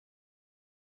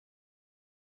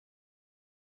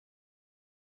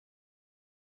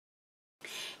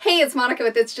Hey, it's Monica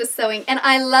with It's Just Sewing, and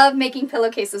I love making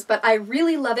pillowcases, but I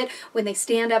really love it when they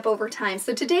stand up over time.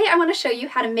 So today I want to show you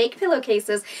how to make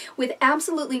pillowcases with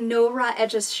absolutely no raw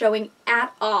edges showing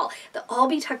at all. They'll all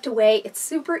be tucked away. It's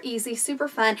super easy, super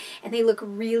fun, and they look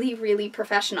really, really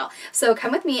professional. So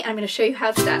come with me and I'm going to show you how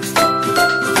it's done.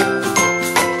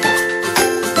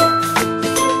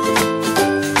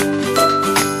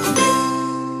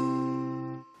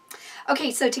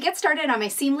 Okay, so to get started on my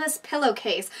seamless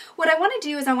pillowcase, what I want to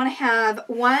do is I want to have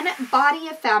one body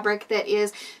of fabric that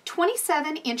is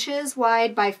 27 inches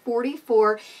wide by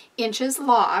 44 inches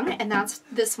long, and that's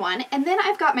this one. And then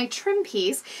I've got my trim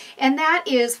piece, and that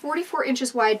is 44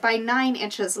 inches wide by 9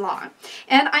 inches long.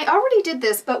 And I already did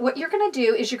this, but what you're going to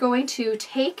do is you're going to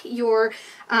take your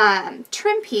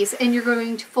trim piece and you're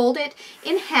going to fold it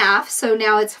in half. So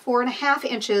now it's 4.5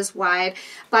 inches wide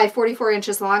by 44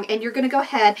 inches long, and you're going to go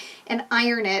ahead and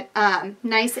iron it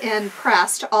nice and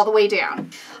pressed all the way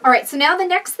down. All right, so now the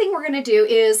next thing we're going to do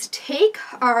is take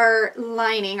our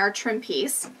lining, our trim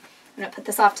piece. I'm going to put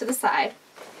this off to the side.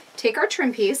 Take our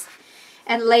trim piece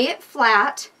and lay it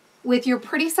flat with your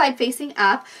pretty side facing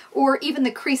up, or even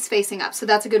the crease facing up, so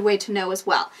that's a good way to know as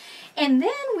well. And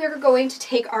then we're going to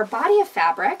take our body of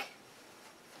fabric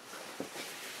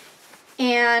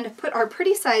and put our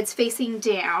pretty sides facing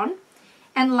down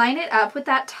and line it up with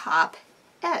that top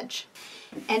edge.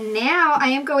 And now I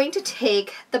am going to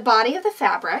take the body of the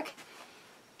fabric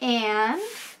and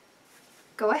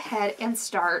go ahead and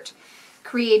start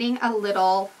creating a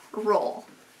little roll.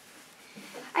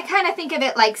 I kind of think of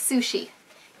it like sushi.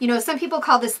 You know, some people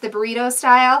call this the burrito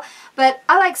style, but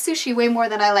I like sushi way more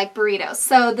than I like burritos,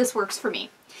 so this works for me.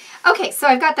 Okay, so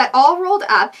I've got that all rolled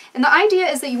up, and the idea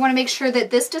is that you want to make sure that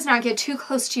this does not get too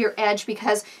close to your edge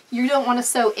because you don't want to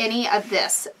sew any of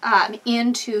this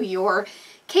into your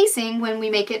casing when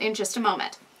we make it in just a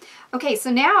moment. Okay,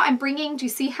 so now I'm bringing, do you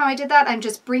see how I did that? I'm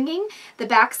just bringing the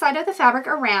back side of the fabric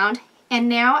around, and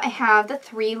now I have the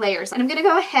 3 layers. And I'm going to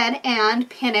go ahead and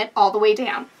pin it all the way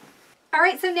down. All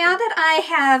right, so now that I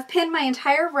have pinned my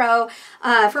entire row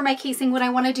for my casing, what I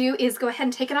want to do is go ahead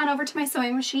and take it on over to my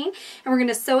sewing machine, and we're going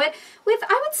to sew it with,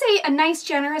 I would say, a nice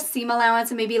generous seam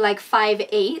allowance of maybe like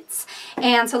 5/8.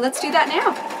 And so let's do that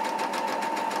now.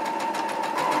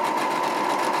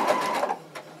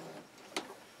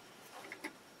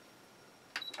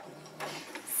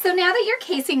 So now that your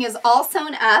casing is all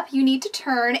sewn up, you need to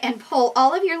turn and pull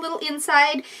all of your little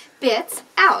inside bits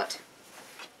out.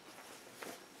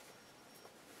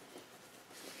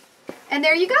 And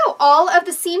there you go. All of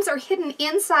the seams are hidden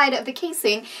inside of the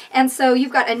casing, and so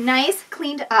you've got a nice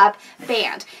cleaned up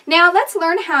band. Now let's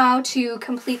learn how to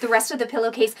complete the rest of the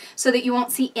pillowcase so that you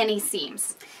won't see any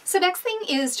seams. So next thing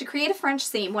is to create a French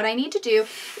seam. What I need to do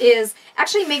is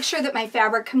actually make sure that my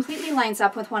fabric completely lines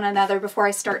up with one another before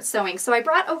I start sewing. So I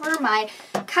brought over my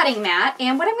cutting mat,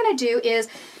 and what I'm going to do is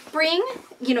bring,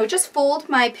 just fold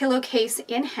my pillowcase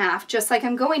in half, just like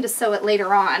I'm going to sew it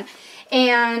later on,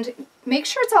 and make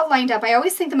sure it's all lined up. I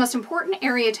always think the most important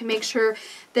area to make sure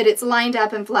that it's lined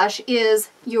up and flush is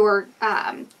your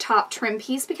top trim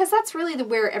piece, because that's really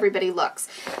where everybody looks.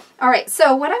 All right,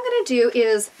 so what I'm going to do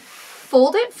is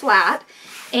fold it flat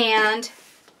and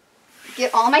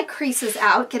get all my creases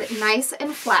out, get it nice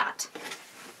and flat.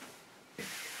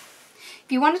 If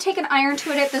you want to take an iron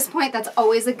to it at this point, that's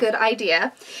always a good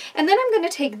idea. And then I'm going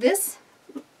to take this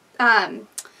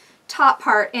top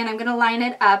part and I'm going to line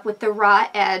it up with the raw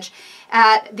edge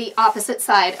at the opposite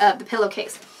side of the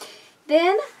pillowcase.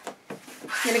 Then I'm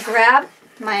going to grab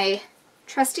my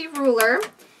trusty ruler,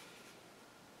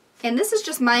 and this is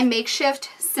just my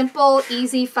makeshift, simple,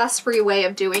 easy, fuss-free way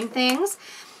of doing things.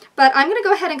 But I'm going to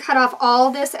go ahead and cut off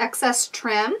all this excess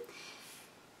trim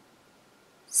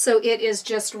so it is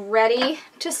just ready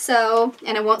to sew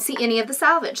and I won't see any of the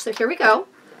salvage. So here we go.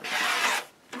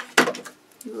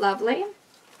 Lovely.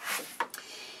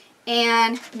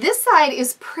 And this side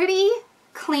is pretty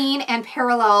clean and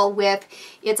parallel with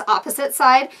its opposite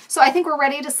side, so I think we're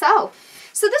ready to sew.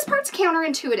 So this part's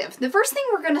counterintuitive. The first thing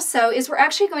we're going to sew is we're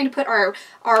actually going to put our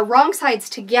wrong sides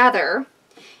together,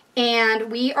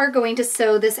 and we are going to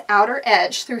sew this outer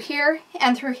edge through here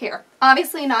and through here.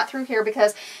 Obviously not through here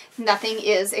because nothing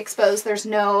is exposed. There's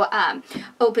no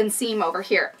open seam over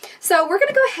here. So we're going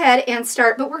to go ahead and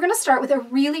start, but we're going to start with a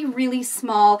really, really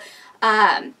small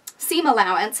seam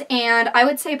allowance, and I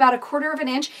would say about 1/4 of an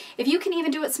inch. If you can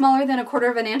even do it smaller than 1/4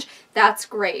 of an inch, that's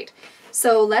great.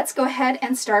 So let's go ahead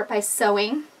and start by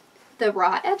sewing the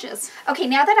raw edges. Okay,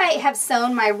 now that I have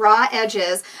sewn my raw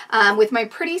edges with my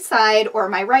pretty side or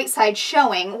my right side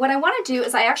showing, what I want to do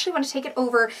is I actually want to take it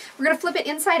over. We're going to flip it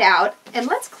inside out, and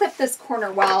let's clip this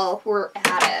corner while we're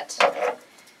at it.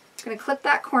 I'm going to clip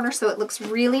that corner so it looks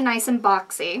really nice and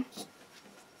boxy.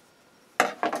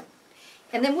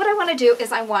 And then what I want to do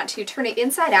is I want to turn it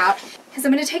inside out, because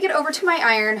I'm going to take it over to my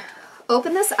iron,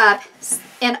 open this up,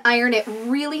 and iron it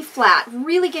really flat,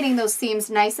 really getting those seams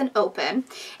nice and open.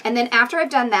 And then after I've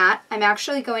done that, I'm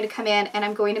actually going to come in and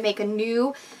I'm going to make a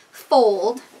new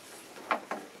fold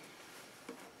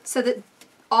so that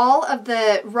all of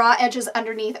the raw edges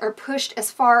underneath are pushed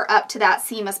as far up to that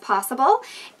seam as possible.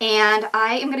 And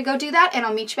I am going to go do that, and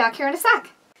I'll meet you back here in a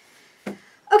sec.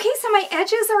 Okay, so my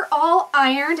edges are all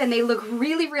ironed and they look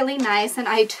really, really nice, and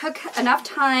I took enough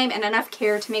time and enough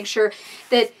care to make sure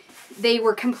that they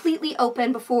were completely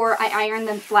open before I ironed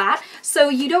them flat. So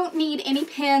you don't need any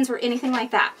pins or anything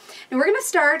like that. And we're going to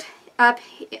start up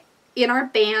in our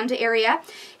band area,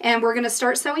 and we're going to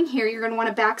start sewing here. You're going to want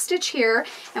to back stitch here,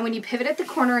 and when you pivot at the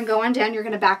corner and go on down, you're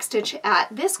going to back stitch at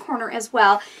this corner as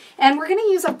well. And we're going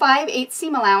to use a 5/8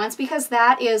 seam allowance because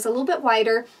that is a little bit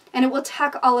wider, and it will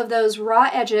tuck all of those raw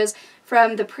edges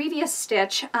from the previous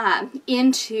stitch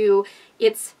into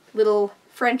its little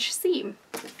French seam.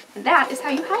 And that is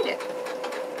how you hide it.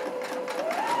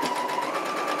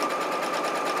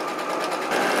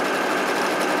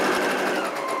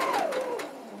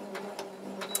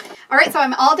 All right, so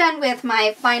I'm all done with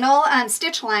my final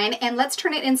stitch line, and let's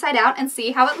turn it inside out and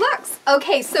see how it looks.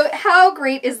 Okay, so how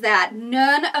great is that?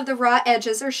 None of the raw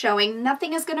edges are showing.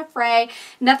 Nothing is gonna fray.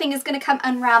 Nothing is gonna come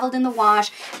unraveled in the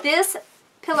wash. This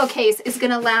pillowcase is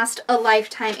gonna last a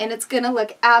lifetime, and it's gonna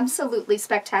look absolutely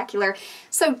spectacular.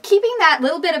 So keeping that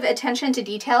little bit of attention to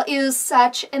detail is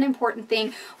such an important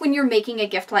thing when you're making a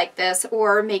gift like this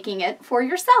or making it for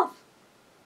yourself.